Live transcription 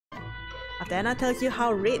Athena tells you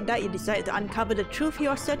how Raid died. You decide to uncover the truth you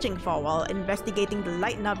are searching for. While investigating, the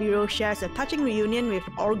Light Nabiro shares a touching reunion with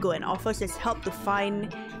Orgo and offers his help to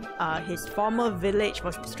find his former village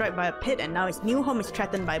was destroyed by a pit and now his new home is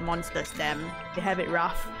threatened by monsters. Damn, they have it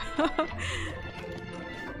rough.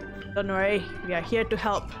 Don't worry, we are here to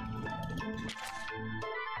help.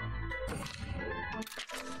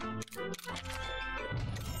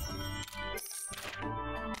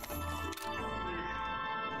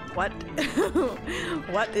 What?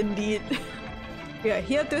 What indeed? We are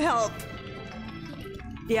here to help.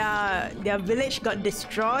 Their village got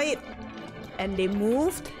destroyed and they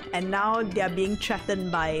moved and now they are being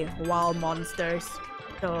threatened by wild monsters.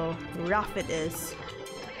 So rough it is.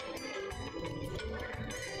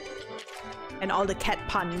 And all the cat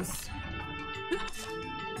puns.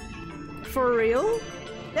 For real?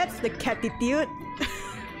 That's the catitude?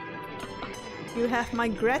 You have my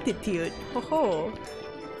gratitude. Ho ho.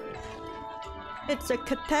 It's a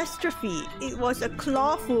catastrophe. It was a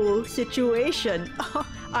clawful situation.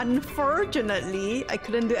 Unfortunately, I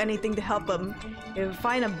couldn't do anything to help him. If you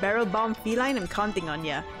find a barrel-bound feline, I'm counting on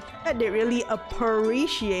ya. Yeah, they really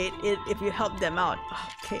appreciate it if you help them out.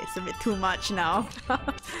 Okay, it's a bit too much now.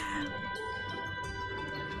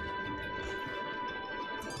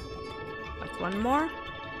 What's one more?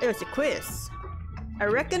 There's a quiz. I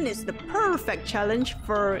reckon it's the perfect challenge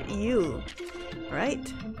for you,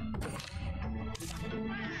 right?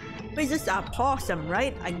 Quizzes are awesome,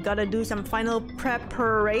 right? I gotta do some final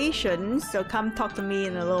preparations, so come talk to me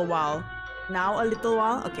in a little while. Now a little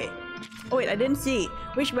while? Okay. Oh wait, I didn't see.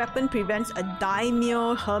 Which weapon prevents a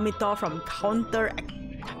Daimyo Hermitor from counter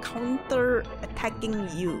attacking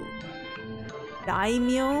you?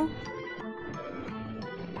 Daimyo?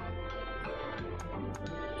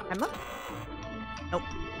 Hammer? Nope.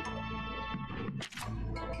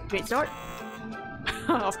 Great sword?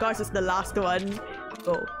 Of course, it's the last one.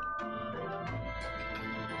 Go.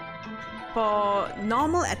 For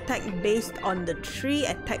normal attack based on the 3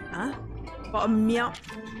 attack, for a meow,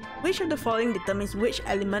 which of the following determines which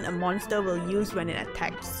element a monster will use when it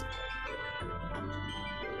attacks?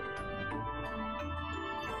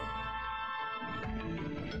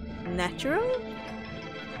 Natural?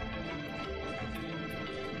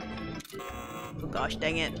 Oh gosh,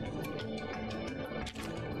 dang it.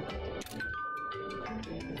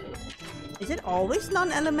 Is it always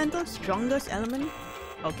non-elemental? Strongest element?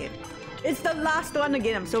 Okay. It's the last one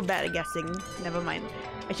again. I'm so bad at guessing. Never mind.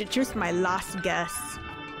 I should choose my last guess.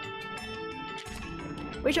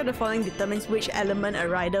 Which of the following determines which element a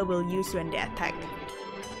rider will use when they attack?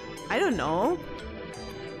 I don't know.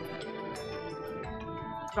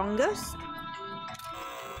 Strongest?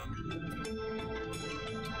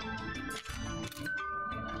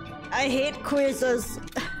 I hate quizzes.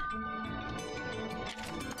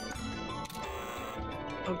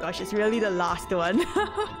 Oh gosh, it's really the last one.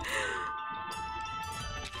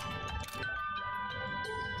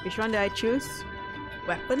 Which one did I choose?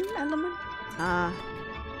 Weapon element?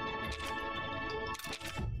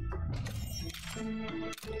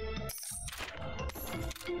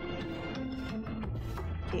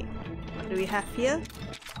 Okay, what do we have here?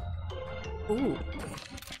 Ooh.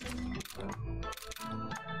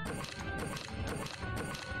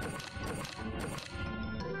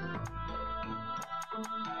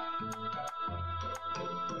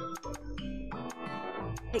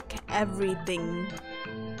 Pick everything.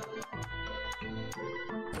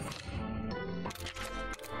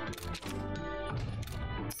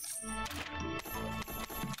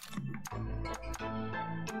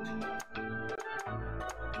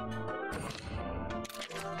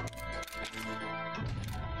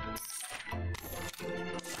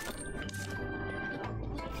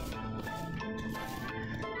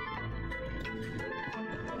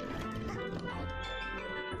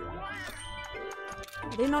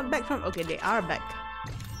 They're not back from... Okay, they are back.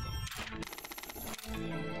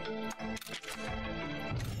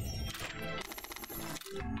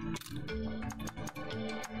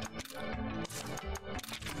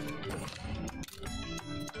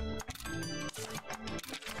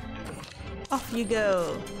 Off you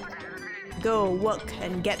go. Go work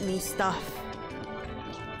and get me stuff.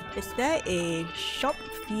 Is there a shop?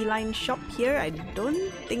 Feline shop here? I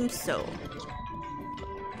don't think so.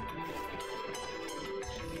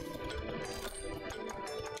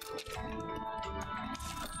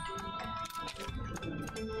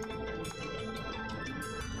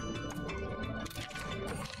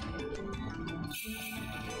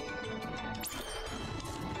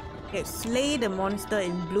 Okay, slay the monster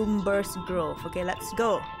in Bloomburst Grove. Okay, let's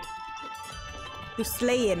go. To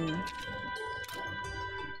slayin.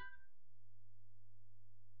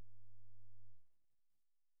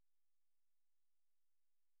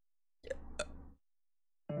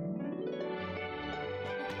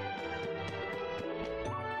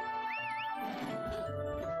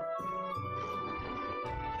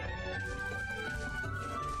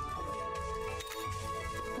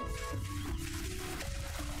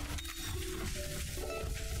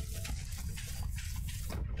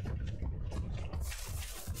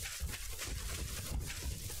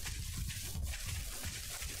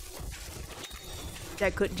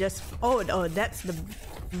 That could just... Oh, that's the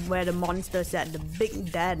where the monster's at. The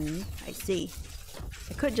big den. I see.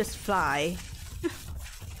 I could just fly.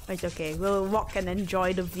 It's okay. We'll walk and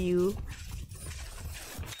enjoy the view.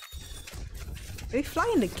 Can we fly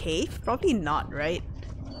in the cave? Probably not, right?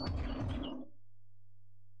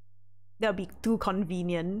 That'll be too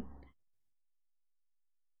convenient.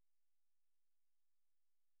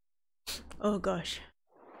 Oh gosh.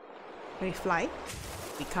 Can we fly?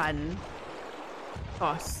 We can't.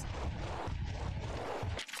 Toss.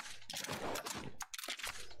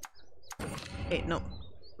 Wait, no.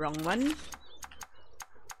 Wrong one.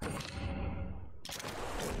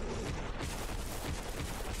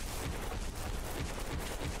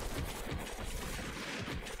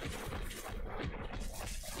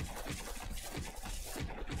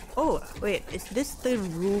 Oh, wait, is this the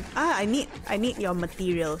ruby? Ah, I need your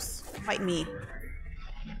materials. Fight me.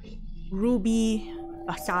 Ruby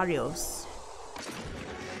Basarios.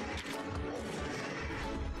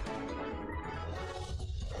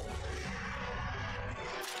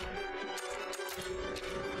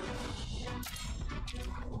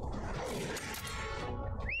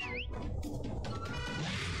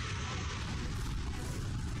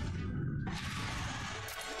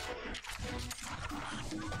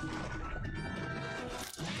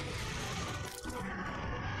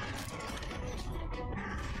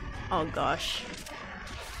 Oh gosh.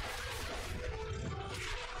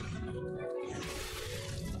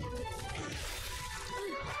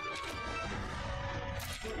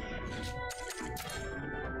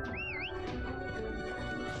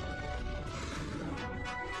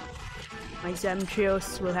 My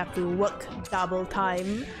Zemtrios will have to work double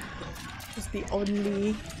time. It's the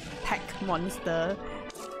only tech monster.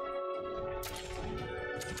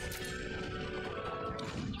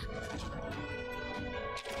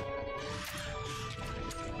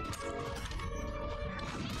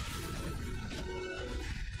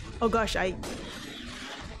 Oh gosh, okay,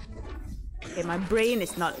 my brain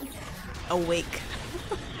is not awake.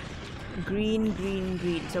 Green, green,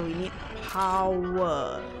 green. So we need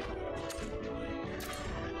power.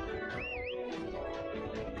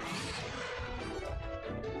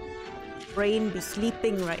 Brain be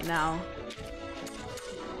sleeping right now.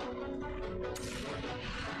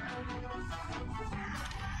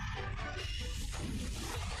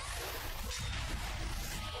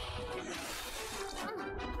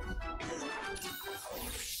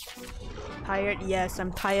 Tired? Yes,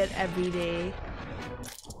 I'm tired every day.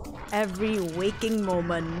 Every waking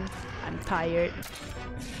moment, I'm tired.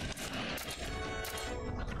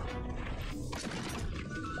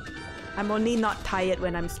 I'm only not tired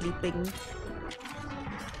when I'm sleeping.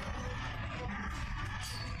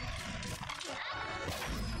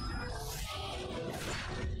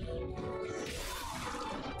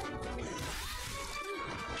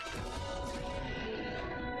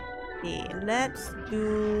 Okay, let's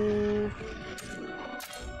do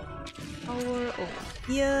power over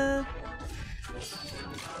here.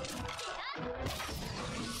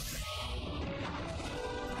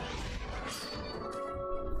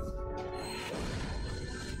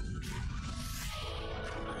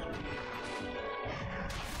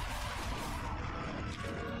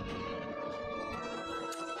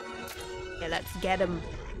 Okay, let's get him.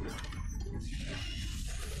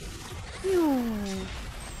 Phew.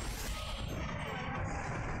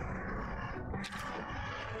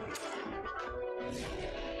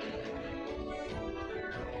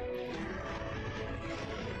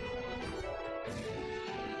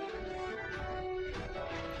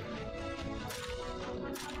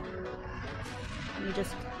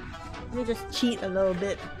 Let me just cheat a little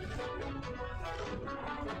bit.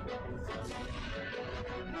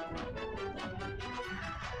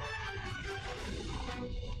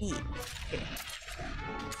 E. Okay.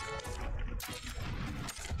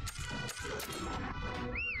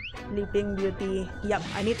 Sleeping Beauty. Yup,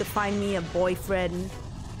 I need to find me a boyfriend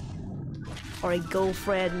or a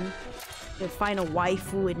girlfriend. To find a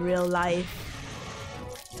waifu in real life.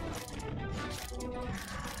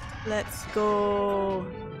 Let's go.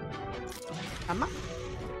 Sama?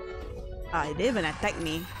 Ah, it didn't even attack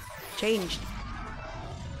me. Changed.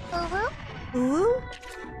 Ooh?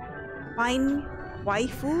 Find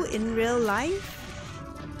waifu in real life?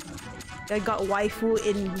 I got waifu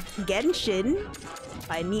in Genshin.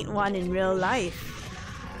 I need one in real life.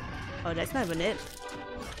 Oh, that's not even it.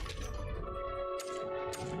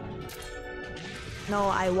 No,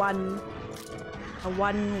 I won. I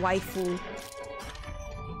won waifu.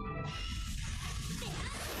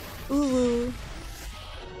 Ooh.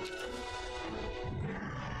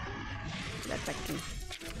 That's like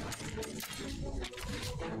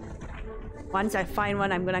Once I find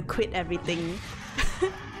one, I'm gonna quit everything.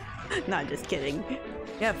 Not just kidding.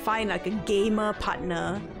 Yeah, find like a gamer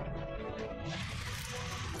partner.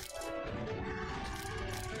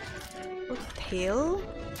 Oh, tail?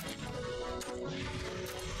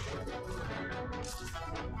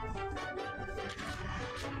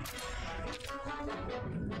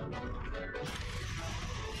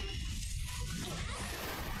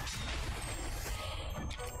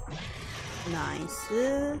 Nice.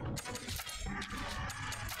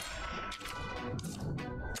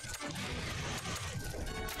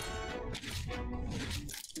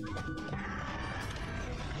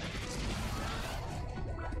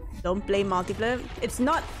 Don't play multiplayer. It's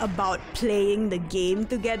not about playing the game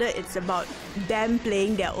together, it's about them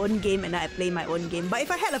playing their own game and I play my own game. But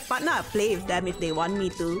if I had a partner, I'd play with them if they want me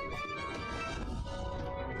to.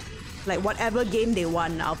 Like whatever game they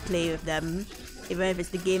want, I'll play with them. Even if it's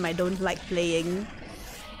the game I don't like playing.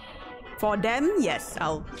 For them, yes,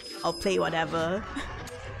 I'll play whatever.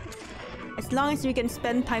 As long as we can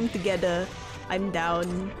spend time together, I'm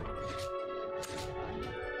down.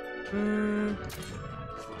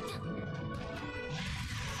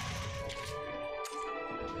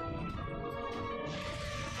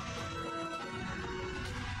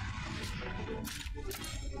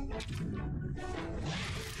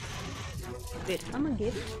 Wait, I'm gonna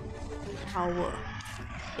get power.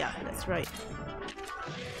 Yeah, that's right.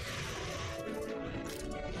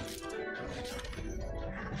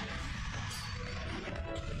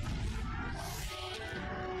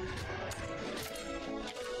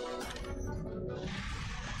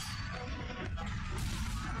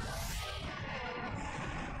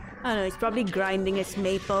 I don't know, he's probably grinding his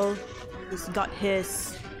maple. He's got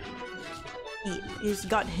his... He's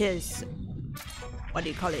got his... What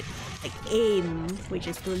do you call it? Like aim, which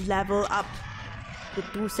is to level up to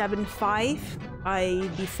 275 by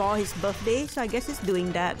before his birthday, so I guess he's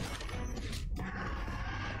doing that.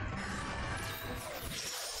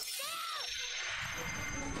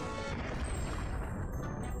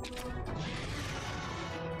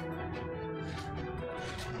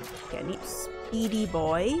 Okay, I need Speedy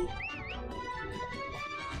Boy.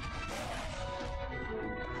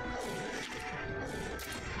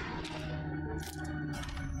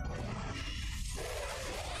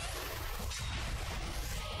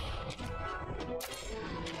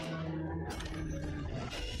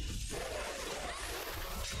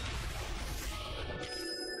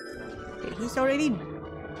 He's already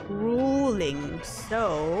ruling,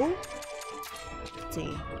 so let's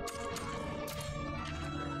see.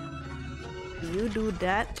 You do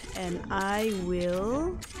that, and I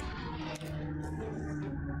will.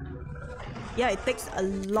 Yeah, it takes a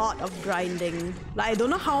lot of grinding. Like I don't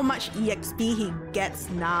know how much EXP he gets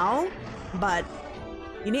now, but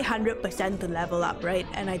you need 100% to level up, right?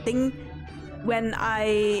 And I think when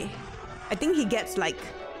I think he gets like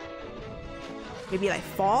maybe like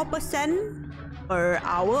 4% per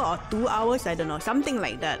hour or 2 hours, I don't know, something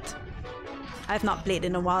like that. I've not played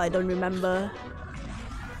in a while, I don't remember.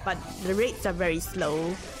 But the rates are very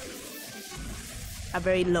slow. Are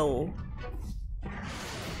very low.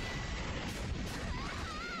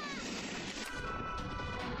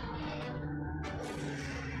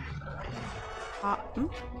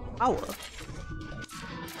 Power?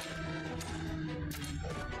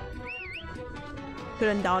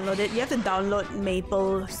 Couldn't download it. You have to download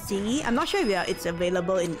Maple C. I'm not sure if it's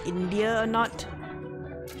available in India or not.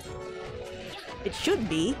 It should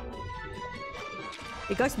be,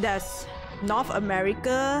 because there's North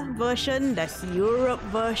America version, there's Europe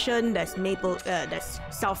version, there's there's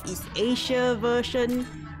Southeast Asia version.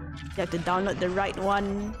 You have to download the right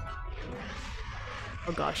one.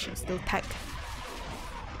 Oh gosh, it's still tech.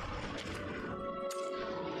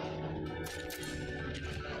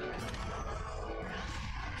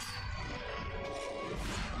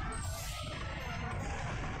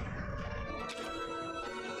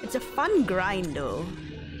 It's a fun grind though.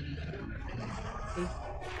 Okay.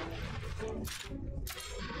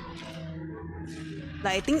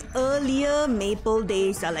 Like I think earlier Maple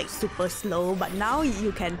days are like super slow, but now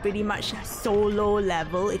you can pretty much solo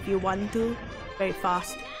level if you want to, very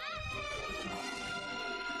fast.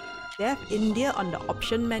 They have India on the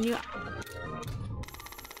option menu.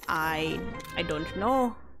 I don't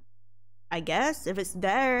know. I guess if it's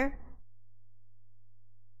there,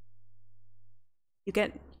 you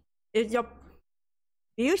can. Do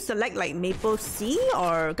you select like Maple C,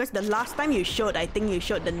 or because the last time you showed, I think you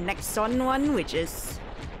showed the Nexon one, which is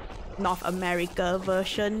North America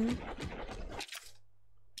version.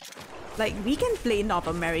 Like we can play North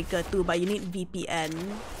America too, but you need VPN.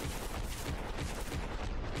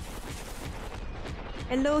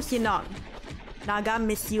 Hello, Sinok. Naga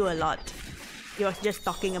miss you a lot. He was just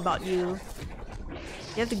talking about you.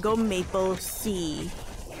 You have to go Maple C.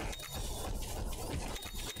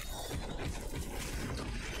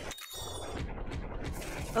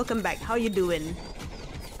 Welcome back. How you doing?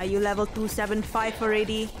 Are you level 275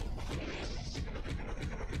 already?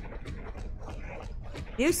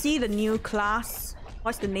 Do you see the new class?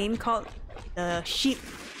 What's the name called? The sheep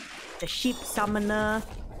summoner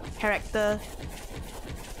character.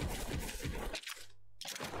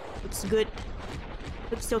 Looks good.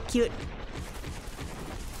 Looks so cute.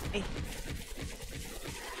 Hey.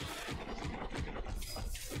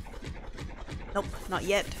 Nope, not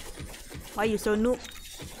yet. Why are you so noob?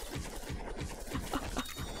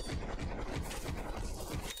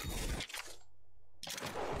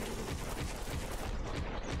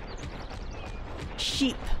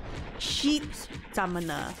 Sheep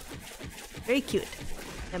summoner. Very cute.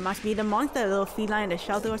 That must be the monster, little feline the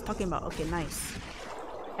shelter was talking about. Okay, nice.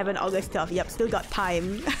 Haven't August 12th. Yep, still got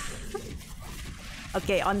time.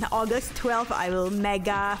 Okay, on August 12th, I will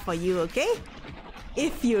mega for you, okay?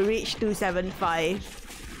 If you reach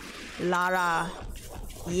 275. Lara.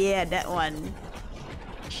 Yeah, that one.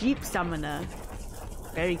 Sheep summoner.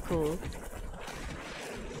 Very cool.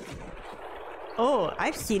 Oh,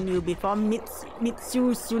 I've seen you before.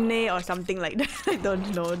 Mitsu Sune or something like that. I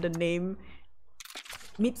don't know the name.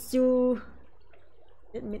 Mitsu... Is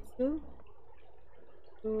it Mitsu?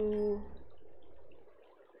 Oh,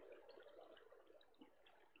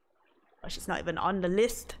 she's not even on the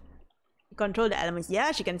list. Control the elements.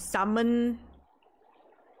 Yeah, she can summon...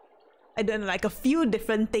 I don't know, like a few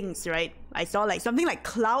different things, right? I saw like something like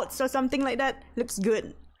clouds or something like that. Looks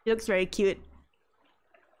good. It looks very cute.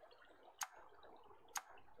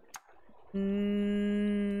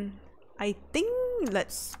 I think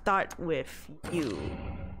let's start with you.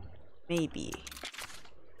 Maybe.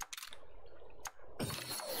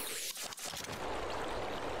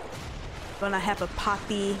 Gonna have a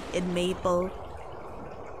party in Maple.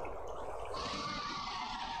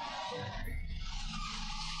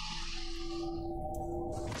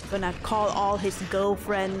 Gonna call all his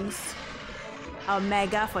girlfriends. I'll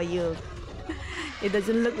mega for you. It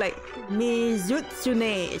doesn't look like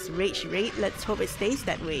Mizutsune is rage rate. Let's hope it stays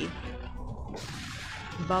that way.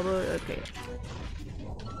 Bubble, okay.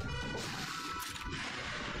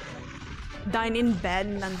 Dine in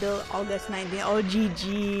bed until August 19th. Oh,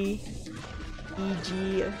 GG.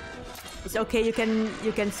 GG. It's okay, you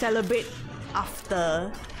can celebrate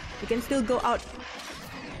after. You can still go out.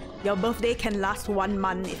 Your birthday can last 1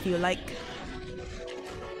 month if you like.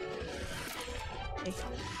 Okay.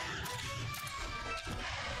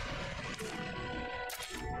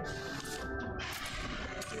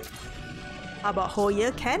 How about whole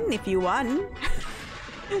year? Can if you want.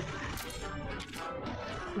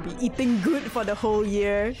 Be eating good for the whole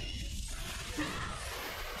year.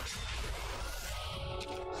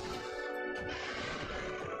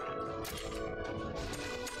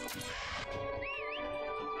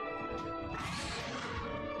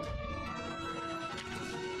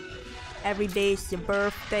 Every day is your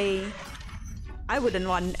birthday. I wouldn't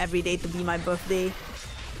want every day to be my birthday.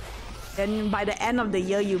 Then by the end of the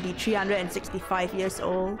year, you'll be 365 years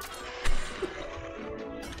old.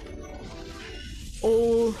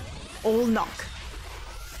 Old knock.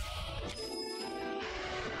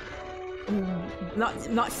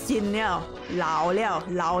 Not sin liao, lao liao,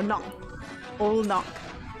 lao knock. Old knock.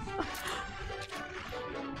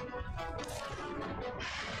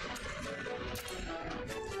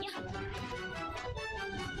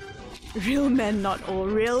 Real man not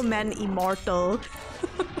old, real man immortal.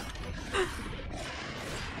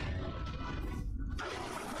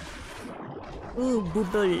 Ooh,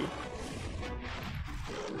 bubble.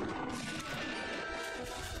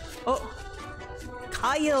 Oh,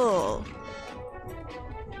 Kyle.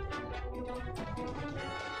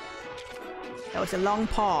 That was a long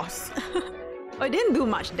pause. Oh, it didn't do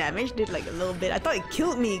much damage, did like a little bit. I thought it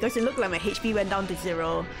killed me because it looked like my HP went down to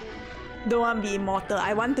 0. Don't want to be immortal.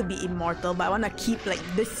 I want to be immortal, but I want to keep like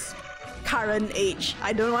this current age.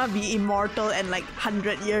 I don't want to be immortal and like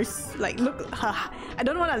 100 years. Like look, I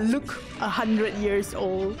don't want to look 100 years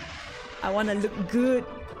old. I want to look good,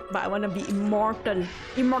 but I want to be immortal.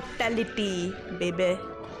 Immortality, baby.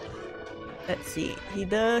 Let's see. He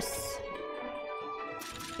does...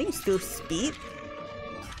 I think still speed.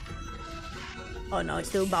 Oh no, it's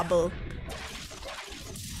still bubble.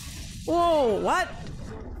 Whoa, what?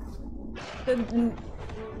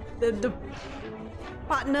 The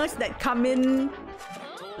partners that come in,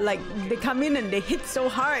 like they come in and they hit so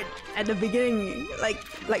hard at the beginning, like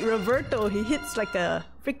Roberto, he hits like a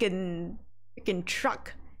freaking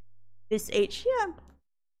truck. This age, yeah.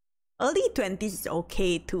 Early 20s is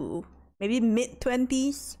okay too. Maybe mid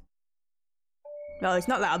 20s. Well, it's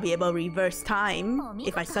not like I'll be able to reverse time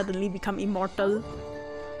if I suddenly become immortal.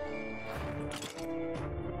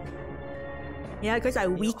 Yeah, because I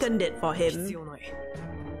weakened it for him.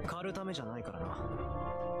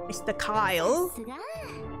 Mr. Kyle.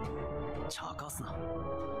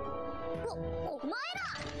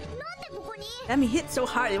 Damn, he hit so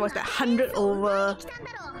hard, it was like 100 over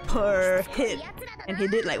per hit. And he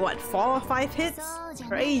did like what, 4 or 5 hits?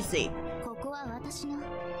 Crazy.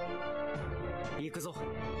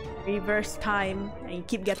 Reverse time, and you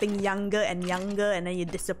keep getting younger and younger, and then you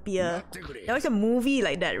disappear. There was a movie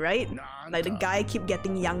like that, right? Like the guy keep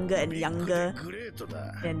getting younger and younger,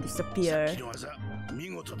 and disappear.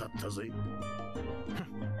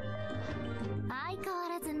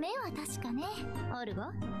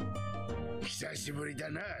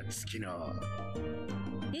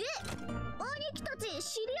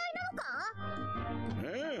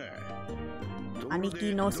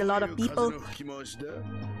 Aniki knows a lot of people.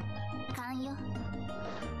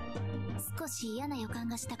 少し嫌な予感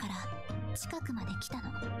がしたから近くまで来たの。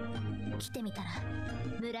来てみたら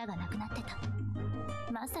村がなくなってた。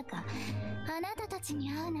まさかあなたたちに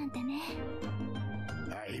会うなんてね。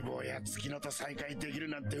相棒や月野と再会できる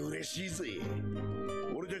なんて嬉しいぜ。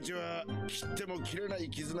俺たちは切っても切れない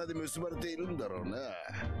絆で結ばれているんだろうな。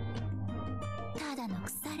ただの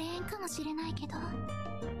腐れ縁かもしれないけど。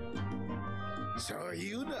そう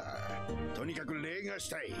言うな。とにかく礼がし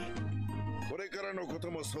たい。これからのこと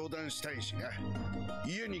も相談したいしな。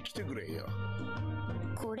家に来てくれよ。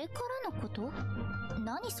これからのこと？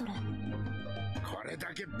何それ？これ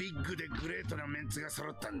だけビッグでグレートなメンツが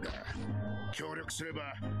揃ったんだ。協力すれ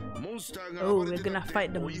ばモンスターが Oh, we're gonna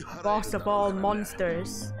fight the boss of all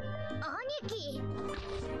monsters. 兄貴、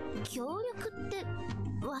協力って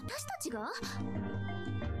私たちが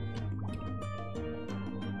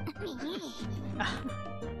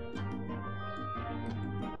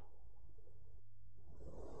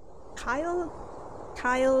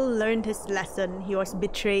Kyle learned his lesson. He was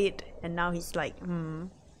betrayed, and now he's like,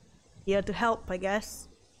 here to help, I guess.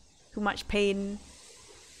 Too much pain.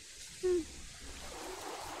 I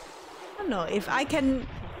don't know, if I can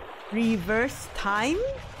reverse time,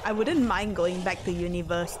 I wouldn't mind going back to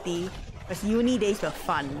university, because uni days were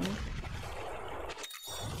fun.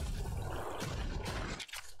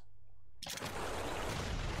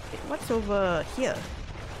 Wait, what's over here?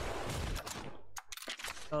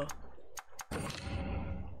 Oh.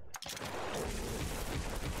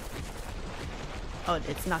 Oh,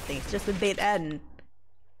 it's nothing. It's just a dead end.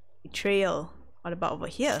 Betrayal. What about over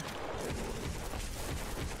here?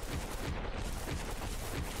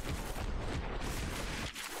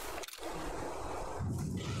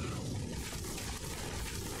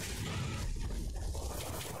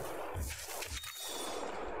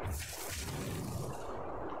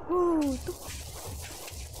 Ooh.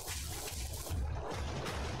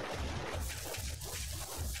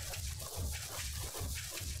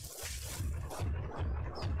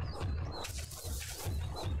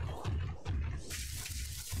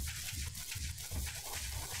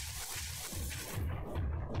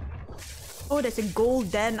 Oh, there's a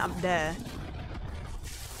gold den up there.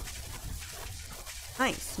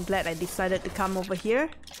 Nice. I'm glad I decided to come over here.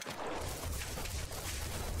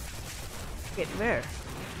 Wait, where?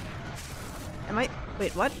 Am I...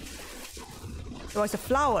 Wait, what? There was a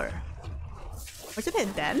flower. Wasn't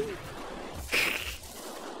it then?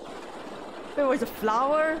 There was a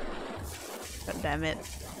flower? God damn it.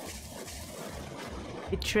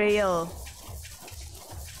 Betrayal.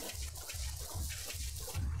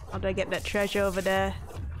 How do I get that treasure over there?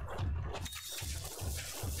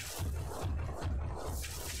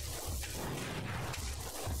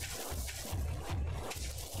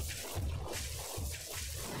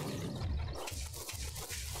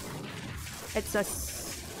 It's a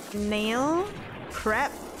snail?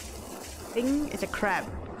 Crab? Thing? It's a crab.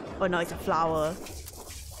 Oh no, it's a flower.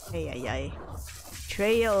 Ay ay ay.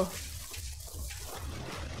 Trail.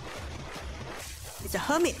 It's a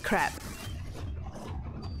hermit crab.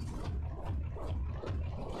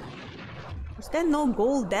 Is there no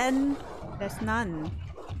gold then? There's none.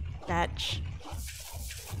 Thatch.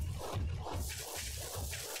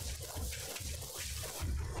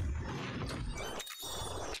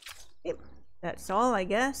 Yep. That's all, I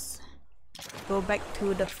guess. Go back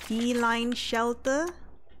to the feline shelter.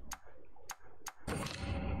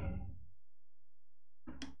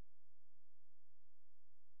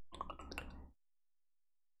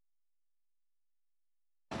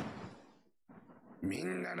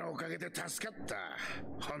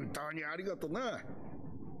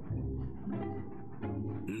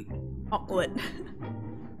 Awkward.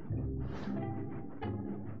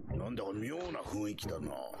 なんだか妙な雰囲気だ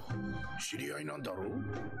な。知り合いなんだろう?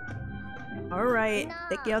 Alright,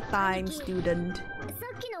 take your time, student. さ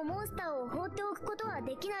っきのモンスターを放っておくことは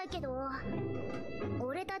できないけど、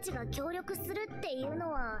俺たちが協力するっていう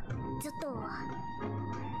のはちょっと。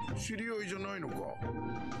知り合いじゃないのか?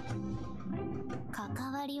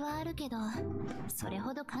 関わりはあるけど、それ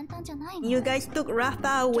ほど簡単じゃないの。 You guys took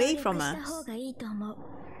Ratha away from 協力した us. 方がいいと思う。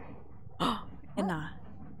Anna.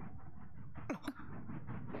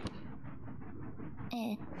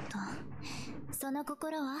 その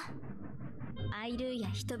心はアイルーや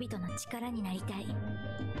人々の力になりたい。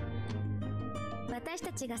私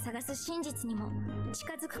たちが探す真実にも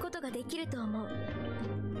近づくことができると思う。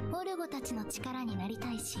オルゴたちの力になり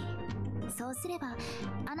たいし、そうすれば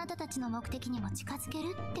あなたたちの目的にも近づけ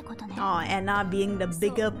るってことね。Oh, Anna being the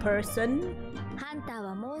bigger person. ハンター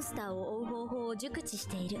はモンスターを追う方法を熟知し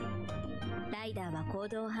ている。ライダーは行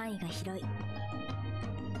動範囲が広い。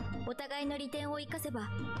お互いの利点を生かせば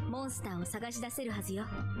モンスターを探し出せるはずよ。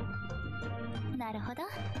なるほど、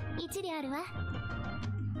一理あるわ。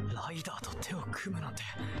ライダーと手を組むなんて。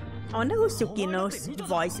 I wonder who Sukino's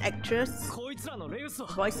voice actress. こいつらのレウスは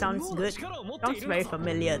Voice sounds good. Sounds very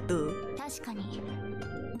familiar too. 確かに。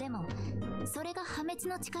でもそれが破滅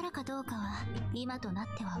の力かどうかは今となっ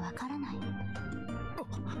てはわからない。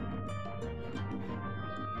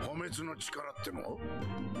破滅の力っての？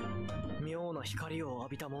妙な光を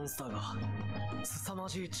浴びたモンスターが凄ま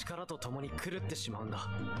じい力とともに狂ってしまうんだ。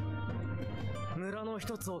村の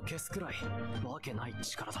一つを消すくらいわけない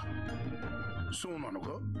力だ。そうなのか？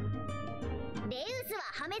レウスは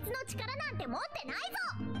破滅の力なんて持ってない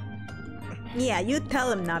ぞ。 Yeah, you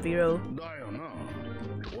tell him, Naviro. だよな。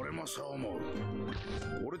俺もそう思う。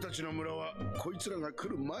俺たちの村はこいつらが来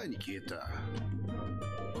る前に消えた。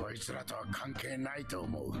こいつらとは関係ないと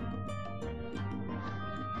思う。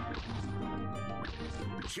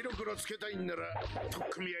白黒つけたいんなら取っ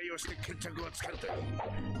組み合いをして決着をつけるといい。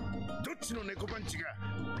どっちの猫パンチが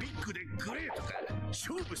ビッグでグレーとか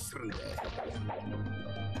勝負するんだ。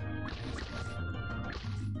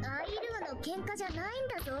アイルーの喧嘩じゃないん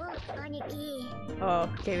だぞ、兄貴。 Oh,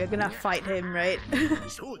 okay, we're gonna fight him, right?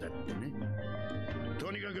 そうだってね。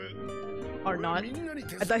とにかく Or not. I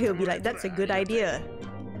thought he would be like, that's a good idea.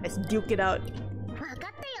 Let's duke it out. 分かった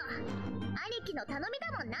よ。兄貴の頼み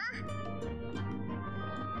だもんな。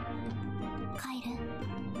カイ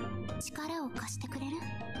ル、力を貸してくれる？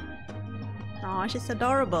 Aw, she's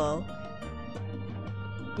adorable.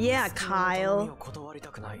 Yeah, Kyle. 断りた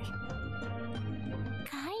くない。カイ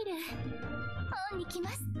ル、恩に来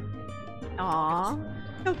ます。 Aw,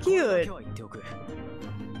 so これだけ cute. は言っておく。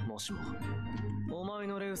もしもお前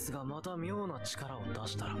のレウスがまた妙な力を出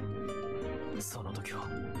したら、その時は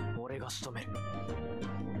俺が仕留める。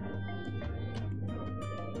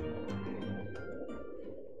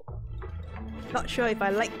Not sure if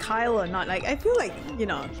I like Kyle or not. Like, I feel like, you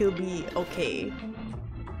know, he'll be okay.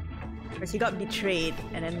 Because he got betrayed,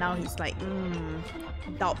 and then now he's like,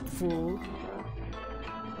 doubtful.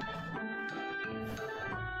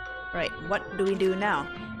 Right, what do we do now?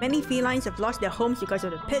 Many felines have lost their homes because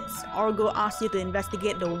of the pits. Orgo asks you to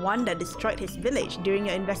investigate the one that destroyed his village. During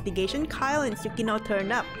your investigation, Kyle and Tsukino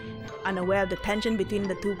turned up. Unaware of the tension between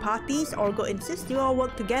the two parties, Orgo insists you all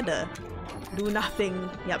work together. Do nothing.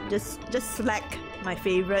 Yep, just slack. My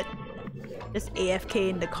favorite. Just AFK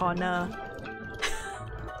in the corner.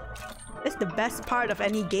 That's the best part of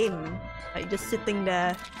any game. Like just sitting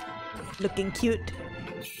there, looking cute.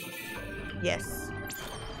 Yes.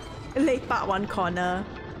 Lepak one corner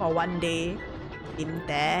for one day. In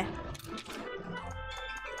there.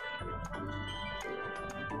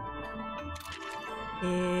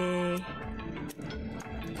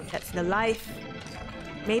 That's the life.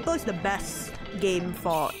 Maple is the best game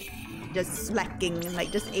for just slacking,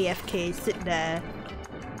 like just AFK, sit there.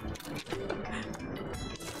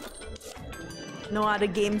 No other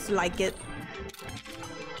games like it.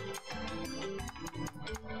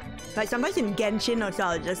 Like sometimes in Genshin also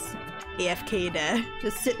I'll just AFK there,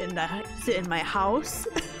 just sit in my house.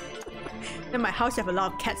 Then my house have a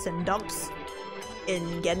lot of cats and dogs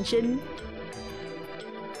in Genshin.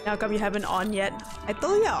 How come you haven't on yet? I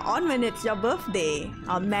told you on when it's your birthday.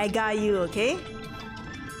 I'll mega you, okay?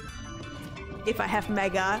 If I have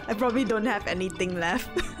mega, I probably don't have anything left.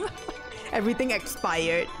 Everything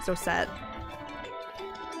expired. So sad.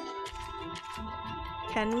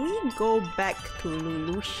 Can we go back to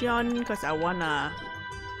Lulusion? Because I wanna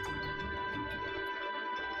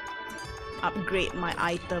upgrade my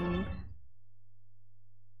item.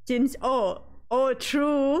 Since oh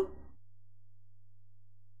true.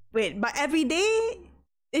 Wait, but every day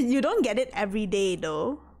You don't get it every day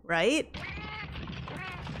though, right?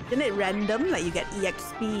 Isn't it random? Like you get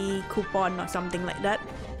EXP coupon or something like that?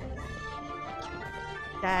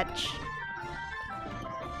 Catch.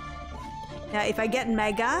 Yeah, if I get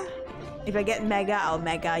Mega, I'll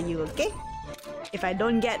Mega you, okay? If I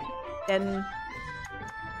don't get, then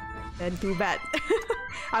too bad.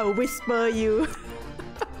 I will whisper you.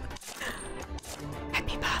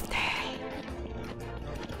 Happy birthday.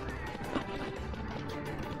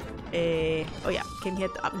 Oh yeah, came here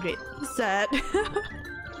to upgrade. Sad.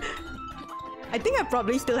 I think I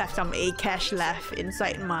probably still have some A cash left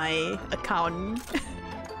inside my account.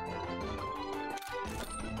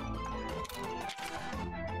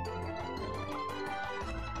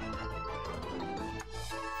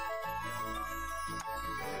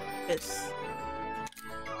 Yes.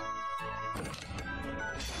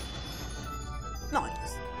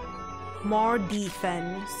 Nice. More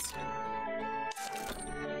defense.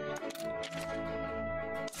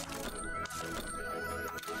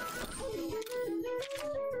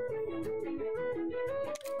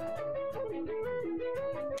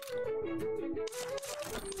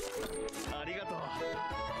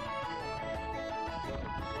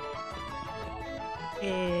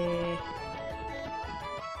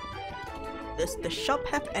 Does the shop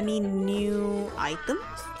have any new items?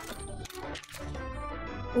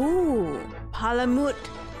 Ooh, Palamute.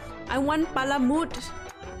 I want Palamute.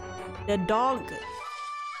 The dog.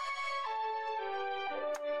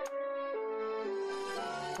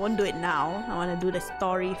 Won't do it now. I want to do the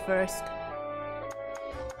story first.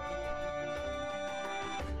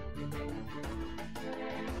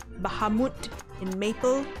 Bahamut in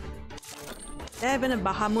Maple. There have been a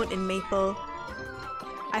Bahamut in Maple.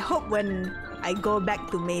 I hope when I go back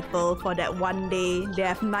to Maple for that one day, they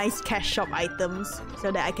have nice cash shop items so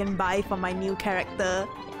that I can buy for my new character.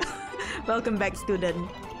 Welcome back, student.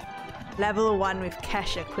 Level 1 with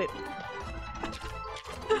cash equipped.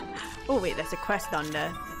 Oh wait, there's a quest down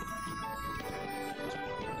there.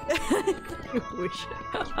 You wish.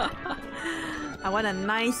 I want a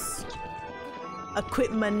nice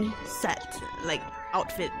equipment set, like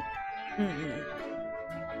outfit.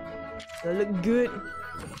 It'll look good.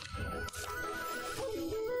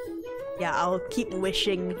 Yeah, I'll keep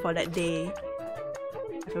wishing for that day.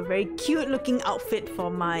 I have a very cute looking outfit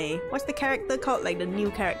for my... What's the character called? Like the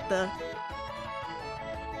new character.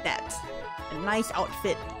 That. A nice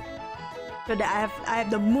outfit. So that I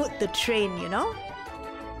have the mood to train, you know?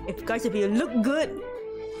 Because if you look good,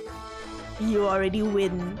 you already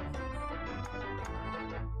win.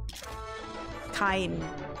 Kind.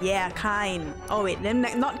 Yeah, kind. Oh wait, then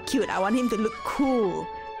not cute. I want him to look cool.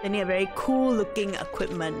 They need a very cool looking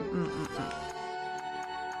equipment.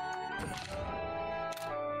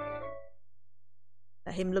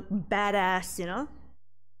 Let him look badass, you know?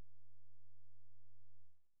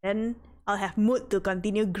 Then I'll have mood to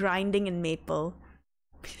continue grinding in Maple.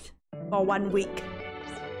 For 1 week.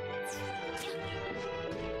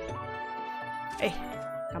 Hey,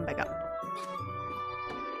 come back up.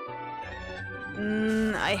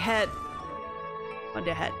 I had... What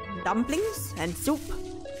did I had? Dumplings and soup.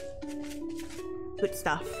 Good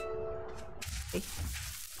stuff. Okay.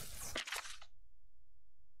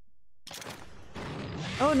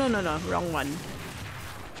 Oh, no, wrong one.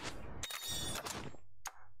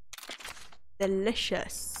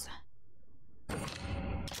 Delicious.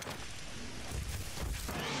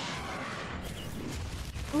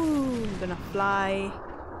 Ooh, I'm gonna fly.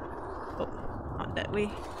 Oh, not that way.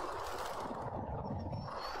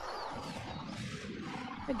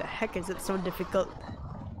 Why the heck is it so difficult?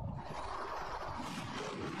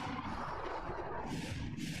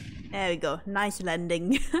 There we go. Nice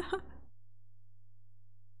landing.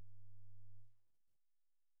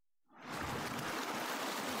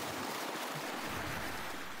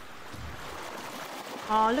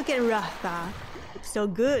 Oh, look at Ratha. Looks so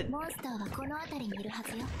good.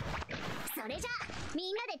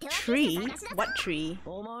 Tree? What tree?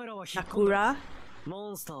 Sakura?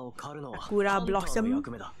 Sakura blossom?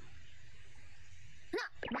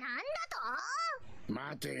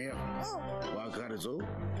 待てよ。わかるぞ。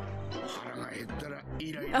腹が減ったら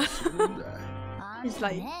イライラするんだ。He's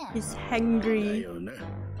like, he's hangry.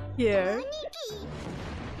 Here.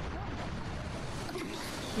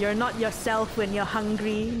 You're not yourself when you're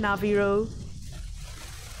hungry, Naviro.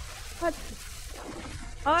 What?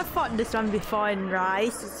 Oh, I fought this one before in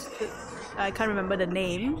Rise. I can't remember the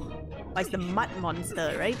name. But it's the mud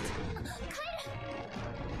monster, right?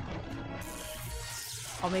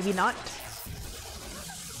 Or maybe not.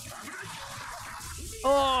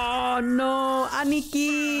 Oh no,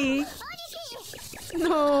 Aniki!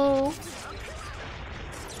 No!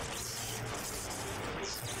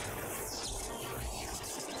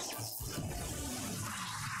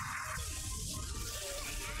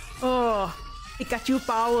 Pikachu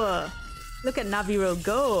power. Look at Naviro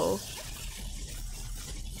go.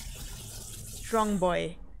 Strong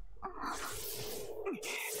boy.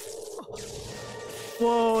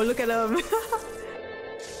 Whoa, look at him.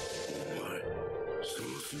 そ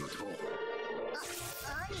の姿を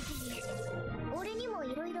兄貴、俺にも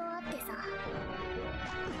いろいろあってさ。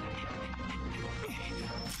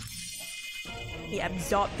He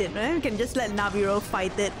absorbed it, right? We can just let Naviro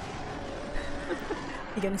fight it.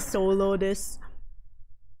 He can solo this.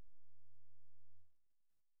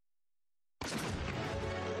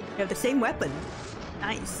 We have the same weapon.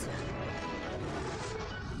 Nice.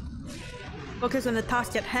 Focus on the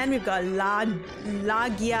task at hand. We've got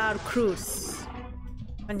Lagiar Cruz.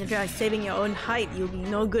 Concentrate on saving your own height. You'll be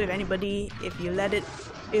no good if anybody if you let it.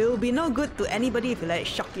 It will be no good to anybody if you let it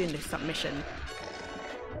shock you into submission.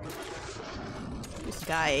 This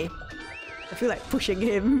guy, I feel like pushing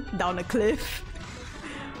him down a cliff.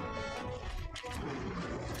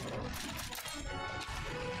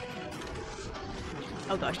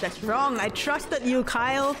 Oh gosh, that's wrong. I trusted you,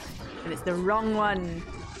 Kyle, and it's the wrong one.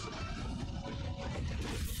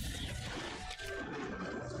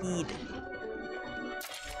 Speed.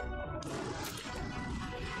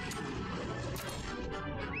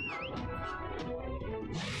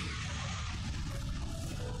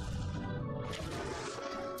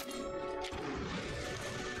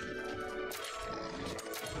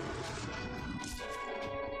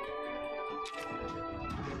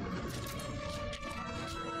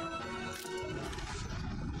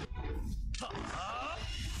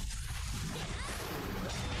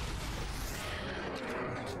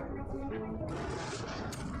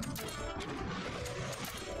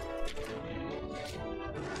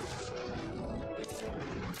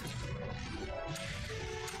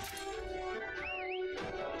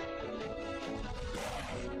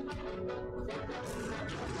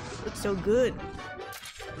 Looks so good.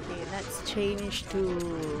 Okay, let's change to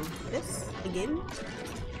this again. I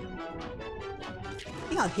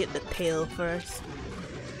think I'll hit the tail first.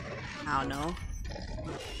 I don't know.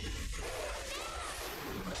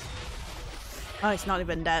 Oh, it's not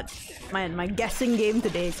even that. Man, my guessing game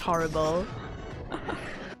today is horrible.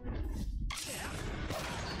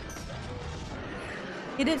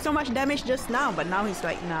 He did so much damage just now, but now he's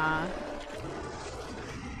like, nah.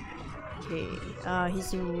 Okay,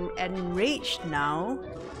 he's enraged now.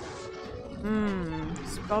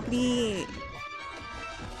 It's probably...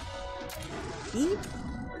 Eat?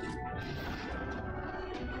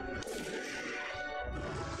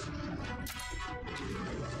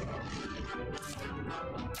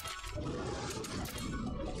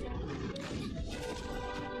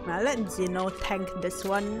 I'll let Zeno tank this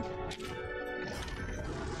one.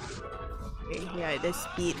 Okay, yeah, this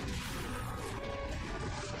speed.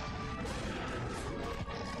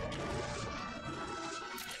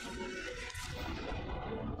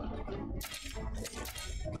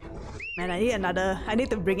 Man, I need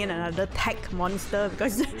to bring in another tech monster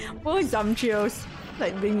because poor Zamchio's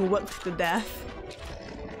like being worked to death.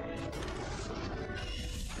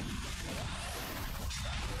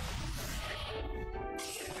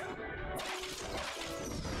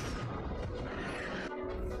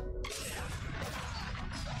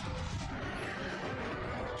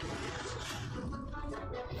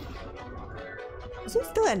 Is he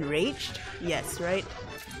still enraged? Yes, right?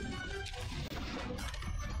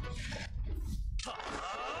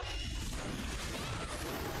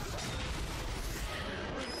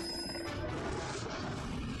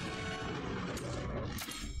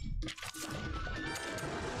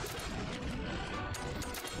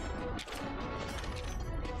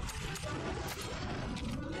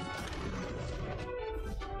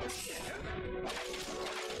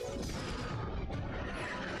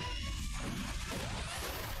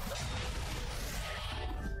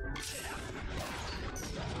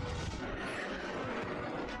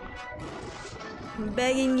 I'm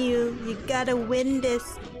begging you, you gotta win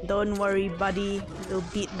this. Don't worry, buddy. We'll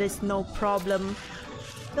beat this no problem.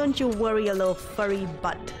 Don't you worry, a little furry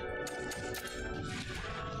butt.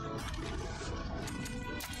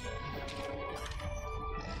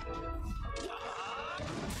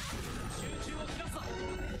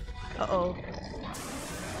 Uh-oh.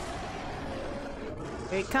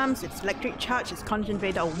 Here it comes. Its electric charge is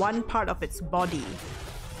concentrated on one part of its body.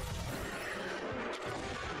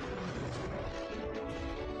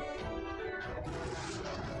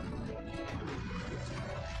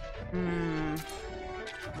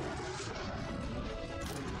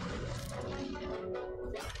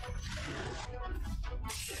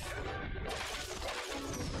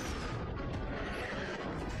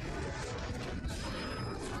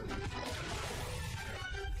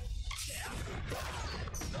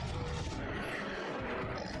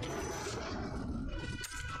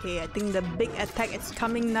 Okay, I think the big attack is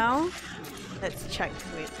coming now. Let's check.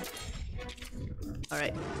 Wait.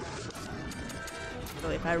 Alright. So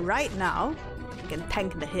if I ride now, I can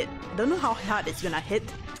tank the hit. I don't know how hard it's gonna hit,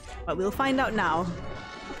 but we'll find out now.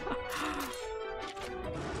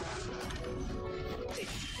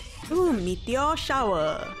 Ooh, meteor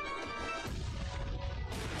shower.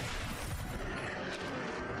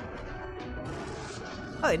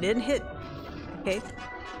 Oh, it didn't hit. Okay.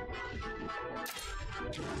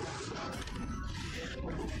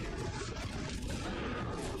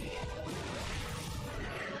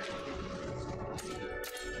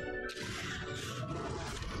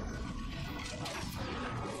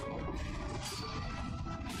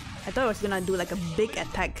 I thought I was gonna do like a big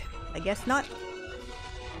attack. I guess not.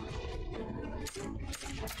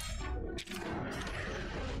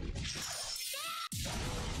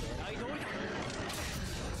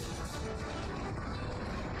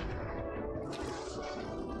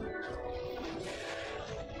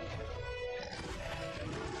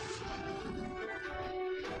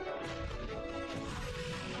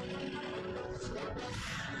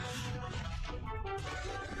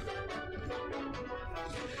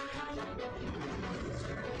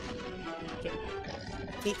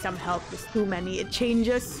 Need some help. There's too many. It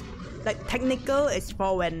changes. Like technical is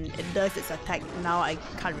for when it does its attack. Now I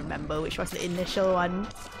can't remember which was the initial one.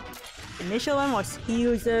 The initial one was he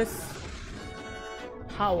uses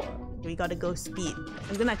power. We gotta go speed.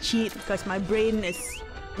 I'm gonna cheat because my brain is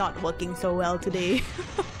not working so well today.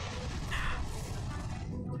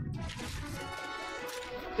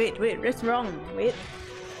 wait, that's wrong. Wait.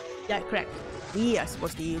 Yeah, correct. We are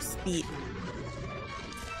supposed to use speed.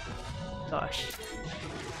 Gosh.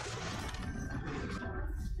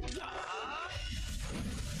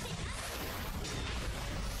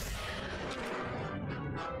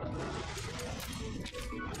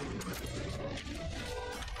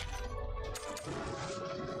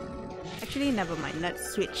 Actually, never mind.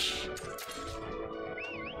 Let's switch.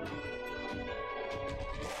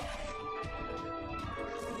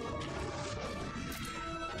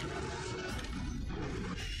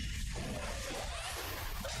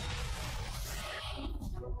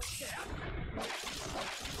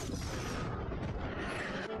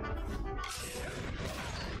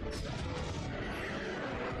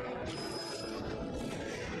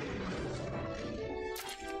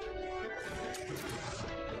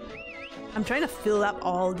 I'm trying to fill up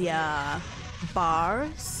all their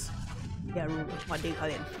bars. Their, what do you call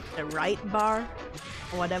it? The right bar?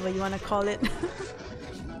 Or whatever you want to call it. Let's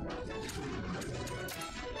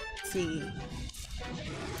see.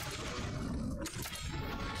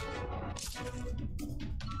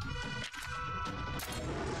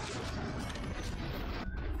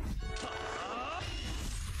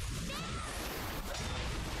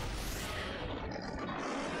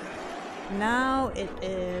 Now it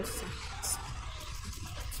is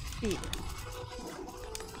speed.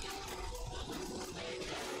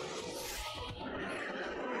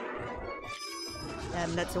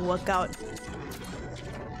 And that's a workout.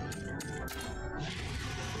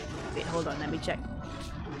 Wait, hold on, let me check.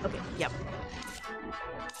 Okay, yep.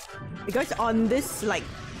 Because on this like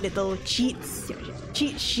little cheat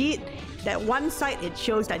sheet, that one side it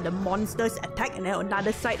shows like the monster's attack, and then on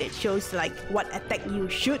another side it shows like what attack you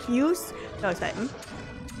should use. So I was like,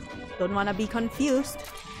 don't wanna be confused.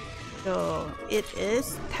 So it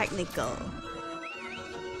is technical.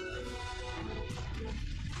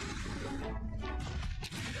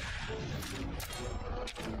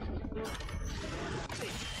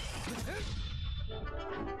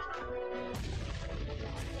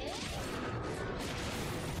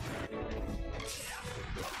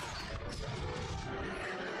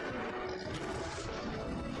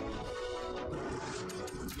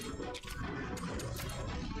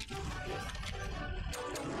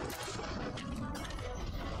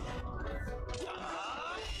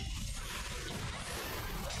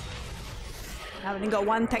 I've only got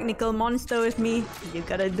one technical monster with me. You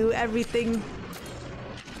gotta do everything.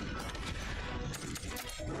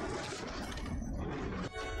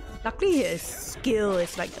 Luckily his skill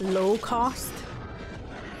is like low cost.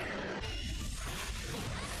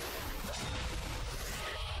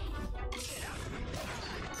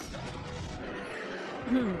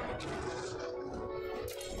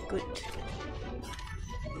 Good.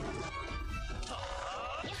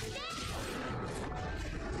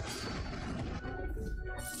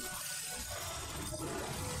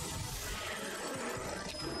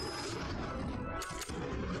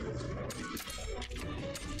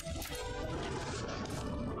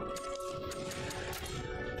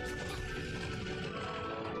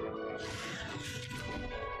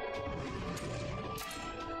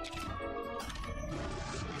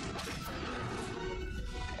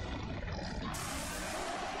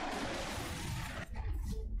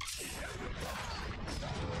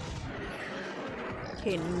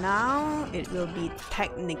 Okay, now it will be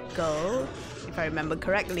technical, if I remember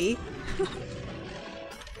correctly.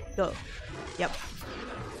 Go. Yep.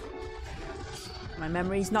 My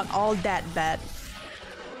memory is not all that bad.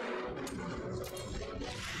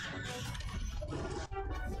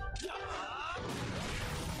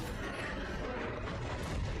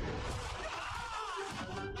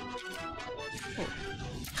 Oh,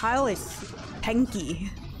 Kyle is tanky.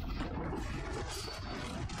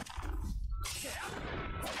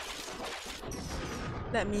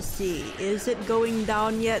 Let me see, is it going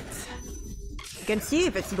down yet? You can see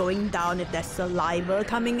if it's going down, if there's saliva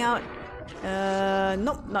coming out.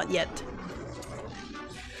 Nope, not yet.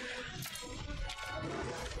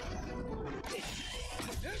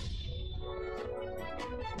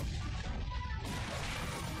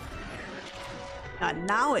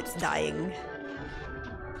 Now it's dying.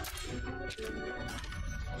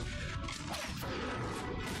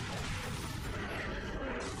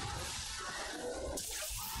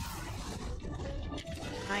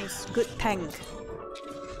 Nice, good tank.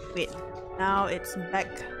 Wait, now it's back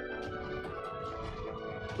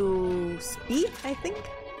to speed, I think?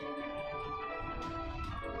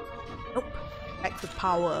 Nope, back to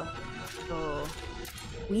power. So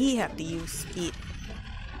we have to use speed.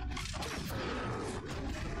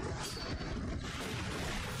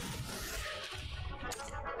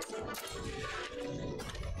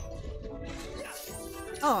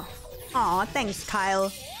 Oh, aw, thanks Kyle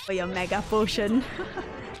for your mega potion.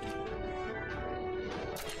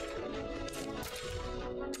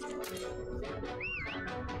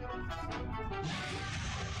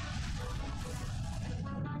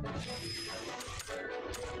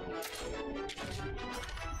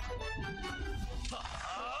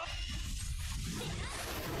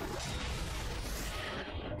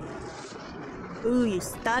 Ooh, you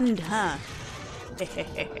stunned, huh?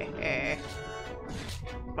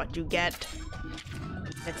 What you get.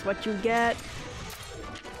 That's what you get.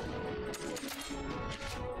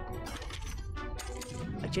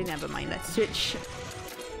 Actually, never mind. Let's switch.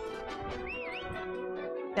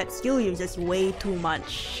 That skill uses way too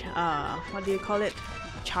much. What do you call it?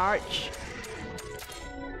 Charge.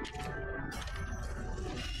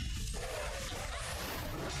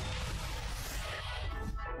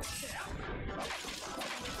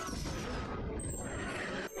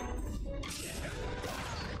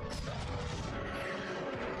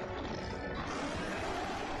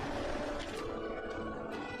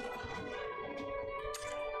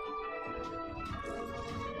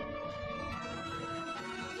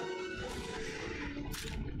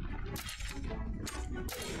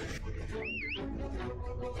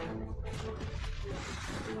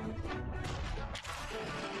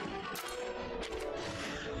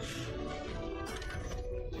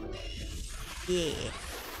 Yeah.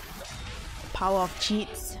 Power of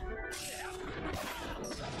cheats.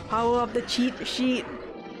 Power of the cheat sheet.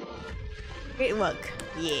 Great work.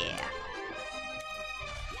 Yeah.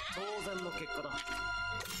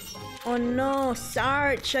 Oh no,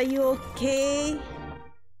 Sarge, are you okay?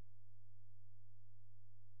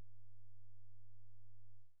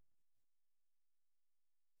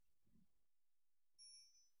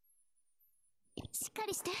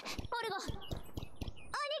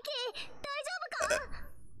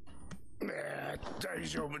ねえ、大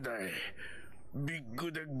丈夫だい。ビッ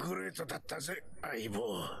グでグレートだったぜ、相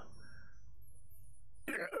棒。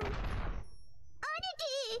兄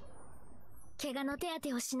貴、怪我の手当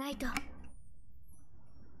てをしないと。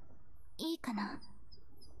いいかな。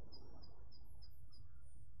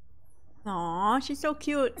Aw, she's so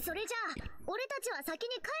cute. それじゃあ、俺たちは先に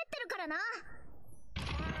帰ってるからな。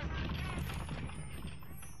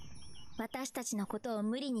私たちのことを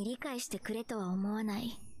無理に理解してくれとは思わな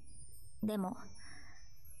い。でも、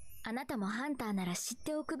あなたもハンターなら知っ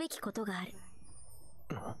ておくべきことがある。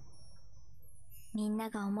みん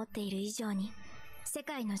なが思っている以上に、世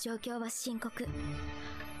界の状況は深刻。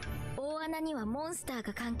大穴にはモンスター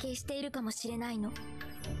が関係しているかもしれないの。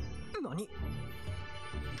何？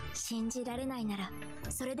信じられないなら、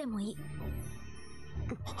それでもいい。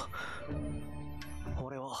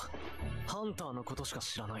俺はハンターのことしか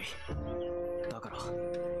知らない。だから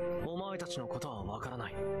お前たちのことはわからな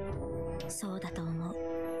い。そうだと思う。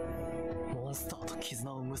モンスターと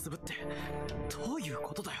絆を結ぶってどういう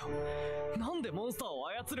ことだよ。なんでモンスターを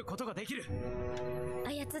操ることができる？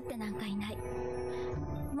操ってなんかいない。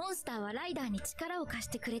モンスターはライダーに力を貸し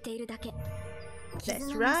てくれているだけ。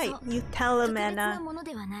 That's right. You tell him, 特別な Anna. もの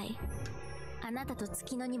ではない。あなたと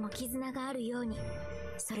月野にも絆があるように、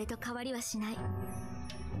それと変わりはしない。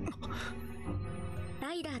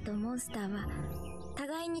ライダーとモンスターは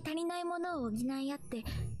互いに足りないものを補い合って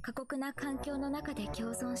過酷な環境の中で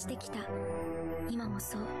共存してきた。今も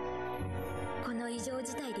そう。この異常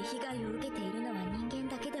事態で被害を受けているのは人間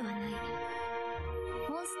だけではない。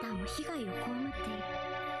モンスターも被害を被っている。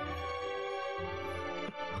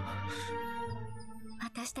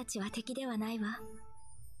私たちは敵ではないわ。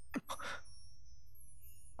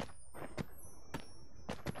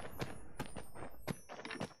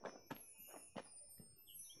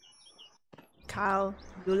Kyle,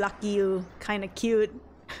 you lucky you. Kinda cute.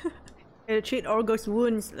 To treat Orgo's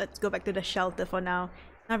wounds, let's go back to the shelter for now.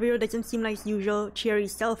 Naviero doesn't seem like his usual cheery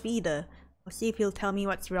self either. I'll see if he'll tell me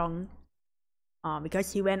what's wrong.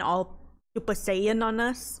 Because he went all Super Saiyan on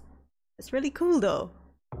us. That's really cool though.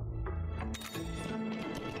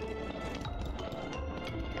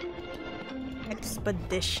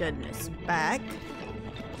 Expedition is back.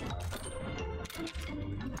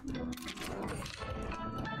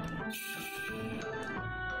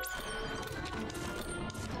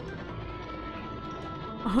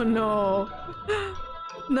 Oh no.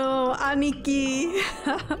 No, Aniki.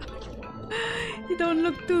 You don't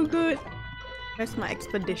look too good. Where's my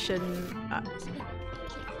expedition?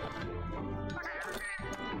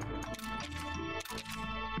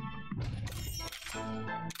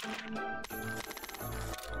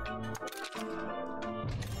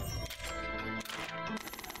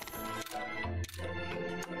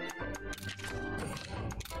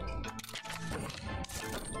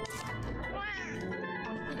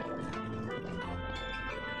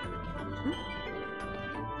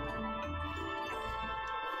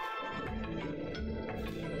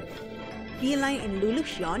 Feline in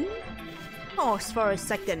Lulushion? Pause for a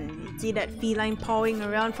second. See that feline pawing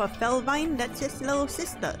around for Felvine? That's his little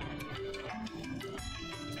sister.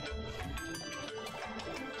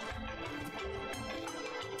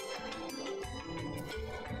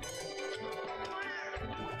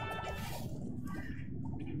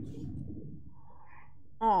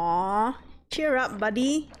 Aww. Cheer up,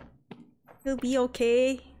 buddy. He'll be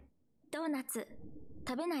okay. Donuts.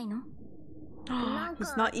 食べないの?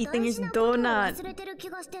 He's not eating his donut.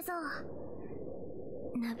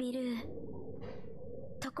 ナビル。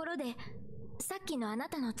ところで、さっきのあな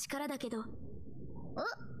たの力だけど。あ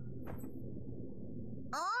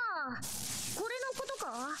あ、これのこと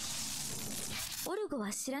か? オルゴ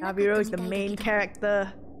は知らなかったみたいだけど。Naviero is the main character.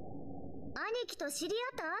 兄貴と知り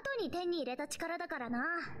合った後に手に入れた力だからな。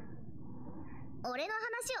俺の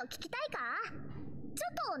話を聞きたいか? ちょ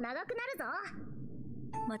っと長くなるぞ。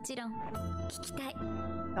もちろん聞きたい。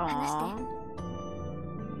話し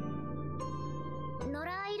て。ノ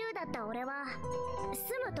ラ・アイルーだった俺は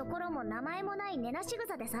住むところも名前もない根なし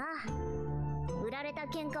草でさ、売られた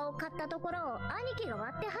喧嘩を買ったところを兄貴が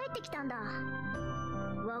割って入ってきたんだ。わ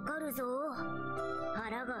かるぞ。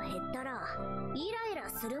腹が減ったらイライラ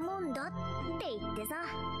するもんだって言ってさ、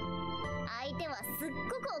相手はすっご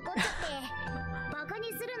く怒っちゃってバカに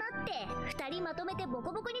するなって二人まとめてボ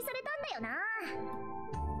コボコにされたんだよな。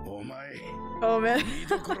お前、Oh man. 見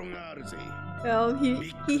どころがあるぜ。Well,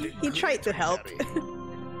 he tried to help.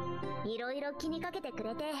 いろいろ気にかけてく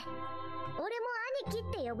れて、俺も兄貴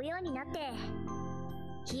って呼ぶようになって、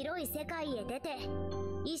広い世界へ出て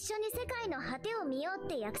一緒に世界の果てを見ようっ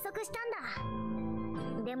て約束したん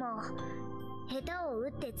だ。でも下手を打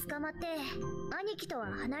って捕まって兄貴とは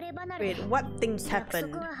離れ離れ。 Wait, what things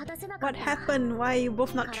happened? What happened? Why are you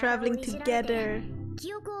both not traveling together?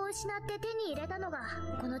 記憶を失って手に入れたのが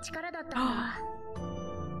この力だったんだ。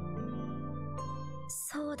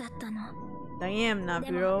そうだったの。Damn,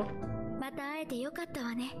 Naviero. また会えてよかった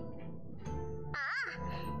わね。あ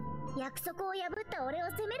あ、約束を破った俺を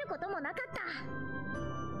責めることもなかった。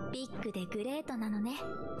ビッグでグレートなのね。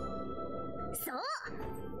そう、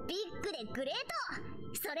ビッグでグレート。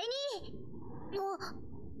そ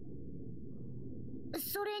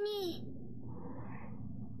れに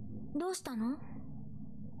どうしたの？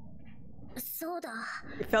そうだ。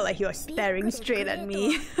 It felt like he was staring straight at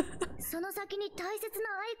me. その先に大切な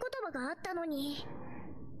合言葉があったのに。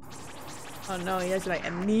Oh no, he has like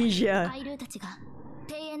amnesia. アイルーたちが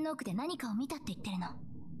庭園の奥で何かを見たって言ってるの。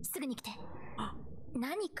すぐに来て。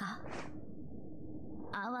何か？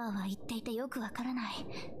あわあわ言っていてよくわからない。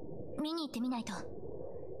見に行ってみないと。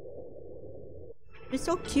 It's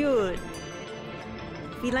so cute.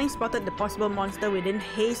 Feline spotted the possible monster within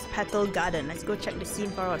Haze Petal Garden. Let's go check the scene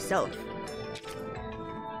for ourselves.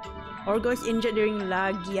 Orgo is injured during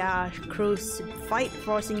Lagia Crew's fight,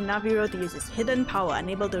 forcing Naviero to use his hidden power,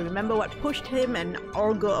 unable to remember what pushed him and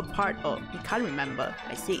Orgo apart. Oh, he can't remember.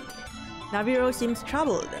 I see. Naviero seems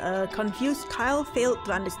troubled. Confused Kyle failed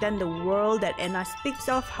to understand the world that Enna speaks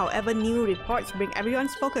of. However, new reports bring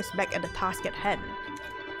everyone's focus back at the task at hand.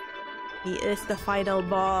 He is the final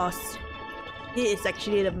boss. He is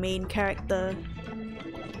actually the main character.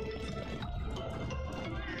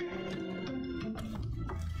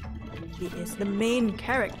 He is the main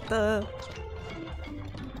character.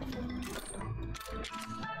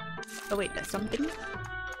 Oh wait, there's something?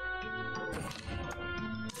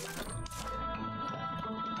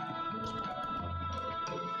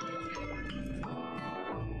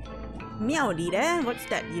 Meowdy there, what's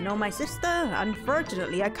that? You know my sister?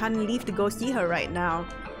 Unfortunately, I can't leave to go see her right now.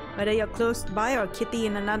 Whether you're close by or kitty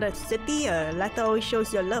in another city, a letter always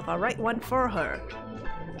shows your love. I'll write one for her.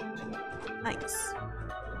 Nice.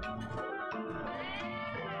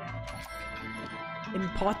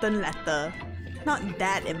 Important letter. Not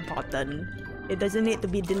that important. It doesn't need to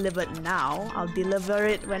be delivered now. I'll deliver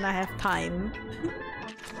it when I have time.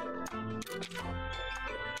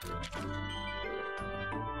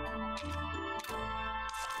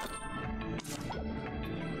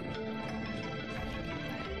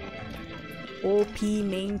 OP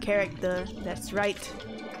main character, that's right.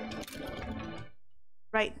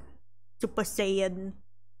 Right. Super Saiyan.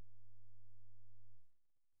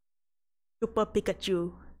 Super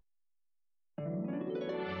Pikachu.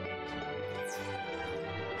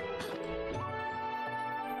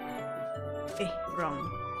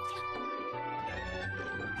 Wrong.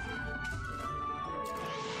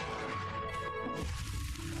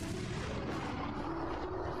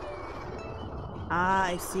 Ah,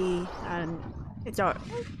 I see. And it's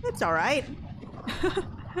alright.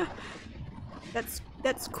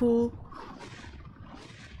 That's cool.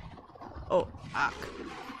 Oh, arc.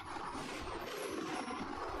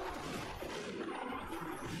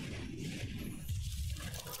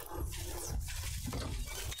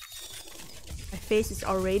 My face is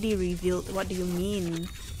already revealed. What do you mean?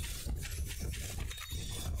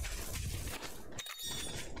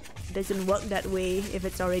 It doesn't work that way if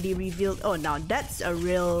it's already revealed. Oh, now that's a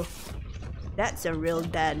real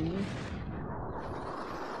den.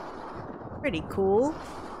 Pretty cool.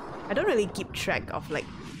 I don't really keep track of like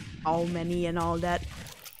how many and all that.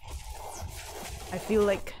 I feel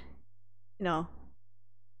like, you know,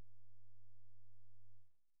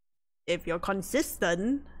 if you're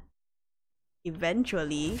consistent,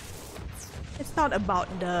 eventually, it's not about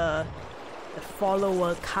the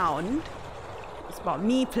follower count. It's about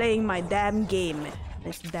me playing my damn game.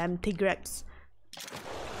 This damn Tigrex.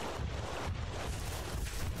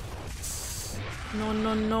 No,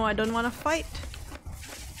 no, no, I don't want to fight.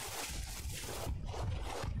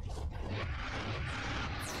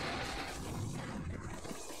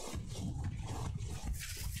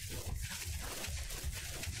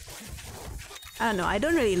 I don't know, I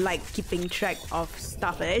don't really like keeping track of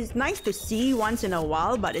stuff. It's nice to see once in a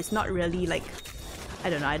while, but it's not really like... I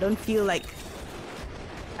don't know, I don't feel like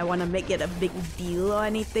I want to make it a big deal or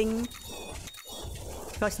anything.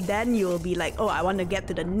 Because then you'll be like, oh, I want to get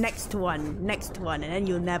to the next one, and then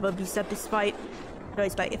you'll never be satisfied. So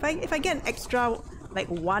it's like, if I get an extra, like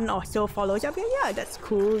 1 or so followers, I'll be like, yeah, that's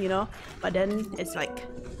cool, you know? But then it's like...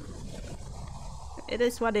 it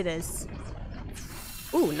is what it is.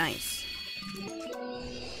 Ooh, nice.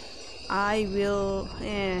 I will...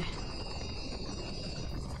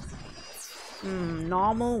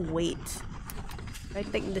 normal weight. I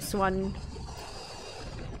take this one.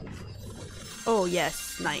 Oh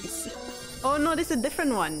yes, nice. Oh no, this is a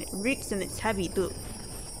different one. It reeks and it's heavy too.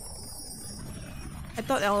 I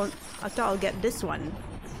thought I'll get this one.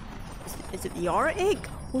 Is it your egg?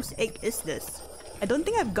 Whose egg is this? I don't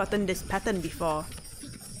think I've gotten this pattern before.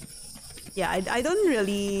 Yeah, I don't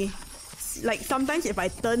really... like sometimes if I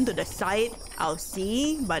turn to the side, I'll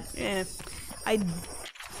see, but I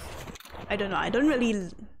don't know. I don't really...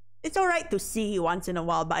 it's alright to see once in a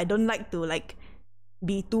while, but I don't like to like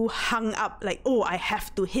be too hung up like, oh, I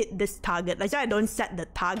have to hit this target. Like, I don't set the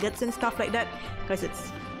targets and stuff like that because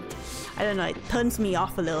it's... I don't know, it turns me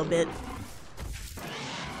off a little bit.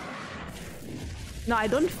 No, I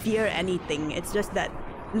don't fear anything. It's just that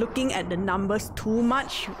looking at the numbers too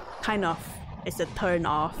much kind of is a turn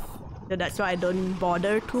off. So that's why I don't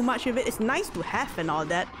bother too much with it. It's nice to have and all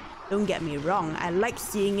that. Don't get me wrong. I like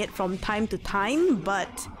seeing it from time to time,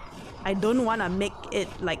 but I don't want to make it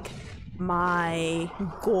like my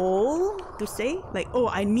goal to say like, oh,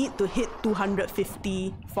 I need to hit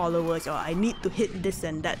 250 followers or I need to hit this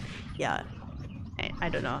and that. Yeah, I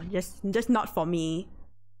don't know. Just not for me.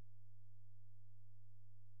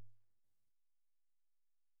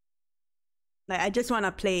 Like, I just want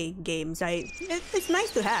to play games. It's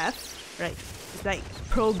nice to have, right? It's like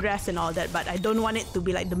progress and all that, but I don't want it to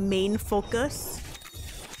be like the main focus.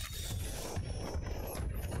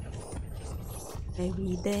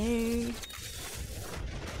 Maybe there.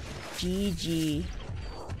 GG.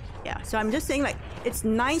 Yeah, so I'm just saying, like, it's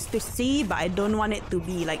nice to see, but I don't want it to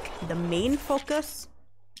be like the main focus.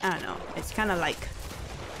 I don't know, it's kind of like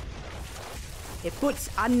it puts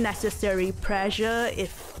unnecessary pressure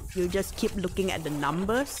if you just keep looking at the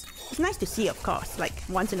numbers. It's nice to see, of course, like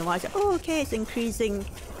once in a while it's like, oh okay, it's increasing,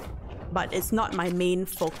 but it's not my main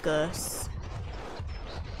focus.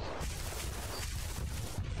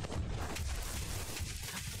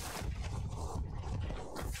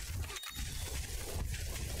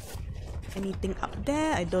 Anything up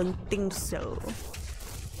there? I don't think so.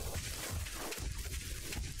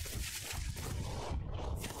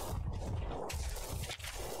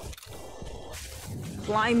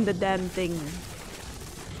 Climb the damn thing.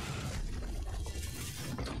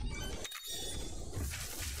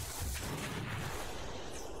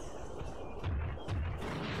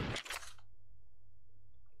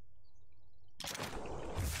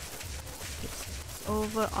 It's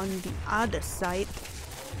over on the other side.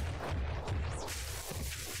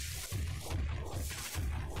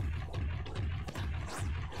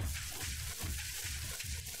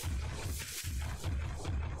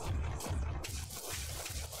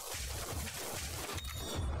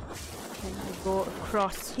 Go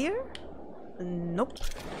across here? Nope.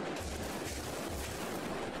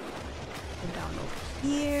 Go down over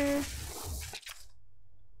here.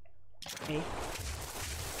 Okay.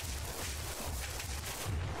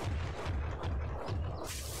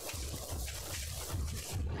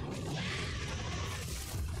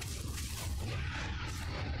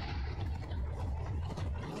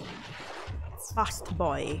 Fast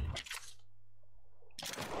boy.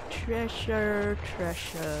 Treasure,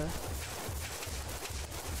 treasure.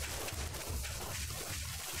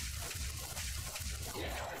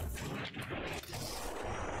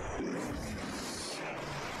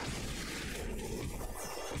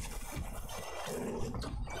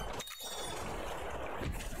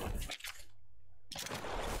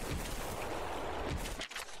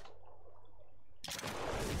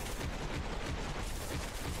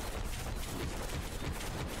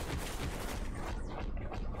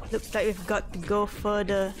 Looks like we've got to go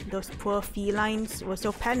further. Those poor felines were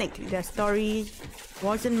so panicked. Their story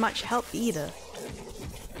wasn't much help either.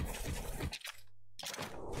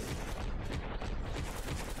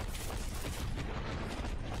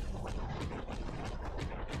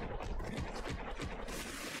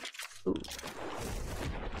 Ooh.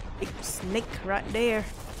 Big snake right there.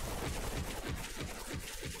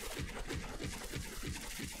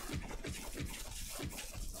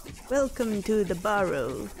 Welcome to the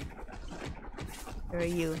burrow. Where are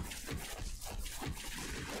you?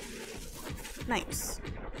 Nice.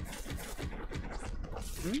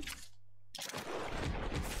 Hmm?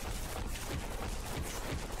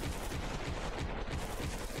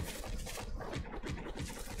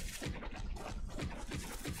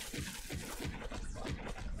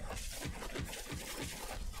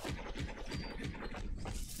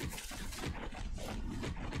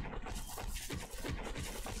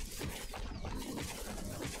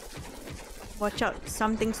 Watch out,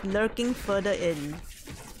 something's lurking further in.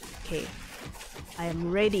 Okay. I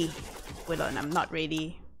am ready. Wait on, I'm not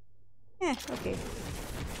ready. Okay.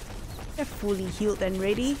 They're fully healed and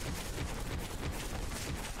ready.